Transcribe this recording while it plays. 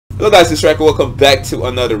Hello guys, it's Striker. Welcome back to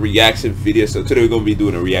another reaction video. So today we're going to be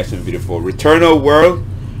doing a reaction video for Returnal World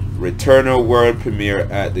premiere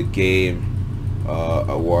at the Game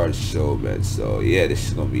Awards show, man. So yeah, this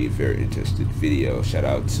is going to be a very interesting video. Shout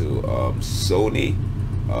out to Sony.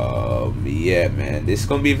 Yeah, man, this is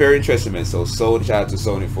going to be very interesting, man. So Sony, shout out to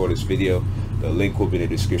Sony for this video. The link will be in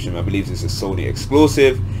the description. I believe this is a Sony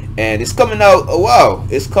exclusive, and it's coming out. Oh wow,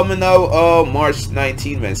 it's coming out March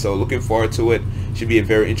 19, man. So looking forward to it. Should be a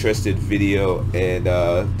very interesting video, and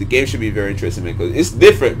the game should be very interesting, man, because it's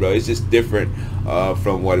different, bro. It's just different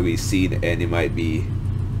from what we've seen, and it might be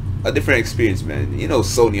a different experience, man. You know,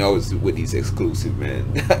 Sony always with these exclusive,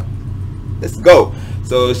 man. Let's go.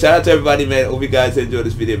 So shout out to everybody, man. Hope you guys enjoy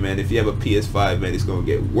this video, man. If you have a PS5, man, it's gonna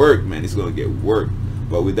get work, man. It's gonna get work.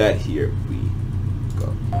 But with that, here we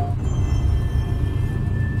go.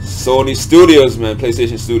 Sony Studios, man.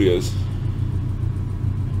 PlayStation Studios.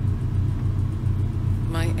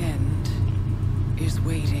 My end is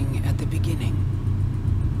waiting at the beginning.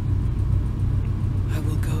 I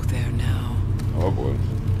will go there now. Oh boy.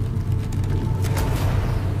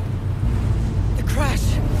 The crash.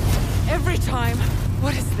 Every time.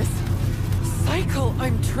 What is this cycle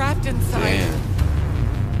I'm trapped inside?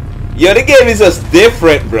 Damn. Yo, the game is just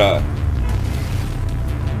different, bruh.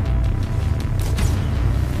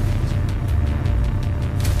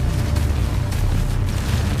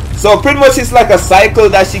 So pretty much it's like a cycle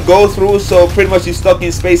that she goes through. So pretty much she's stuck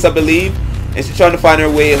in space, I believe, and she's trying to find her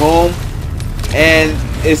way home. And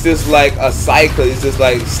it's just like a cycle. It's just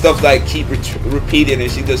like stuff like keep repeating,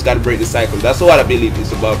 and she just got to break the cycle. That's what I believe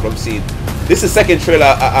it's about from seeing. This is the second trailer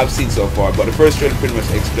I've seen so far, but the first trailer pretty much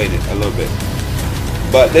explained it a little bit.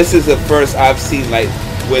 But this is the first I've seen, like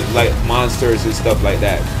with like monsters and stuff like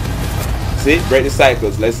that. See, break the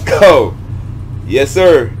cycles. Let's go. Yes,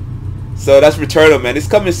 sir. So that's Returnal, man. It's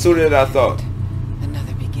coming sooner than I thought.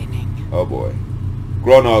 Another beginning. Oh boy,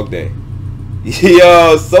 Groundhog Day.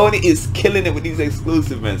 Yo, Sony is killing it with these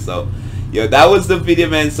exclusive, man. So, yo, that was the video,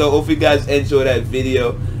 man. So hope you guys enjoyed that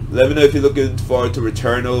video. Let me know if you're looking forward to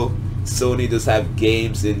Returnal. Sony just have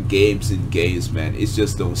games and games and games, man. It's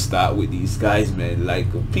just don't stop with these guys, man. Like,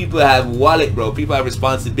 people have wallet, bro. People have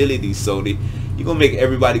responsibilities, Sony. You're gonna make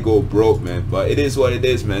everybody go broke, man. But it is what it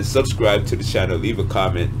is, man. Subscribe to the channel, leave a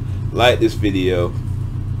comment, like this video,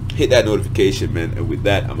 hit that notification, man. And with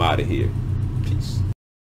that, I'm out of here. Peace.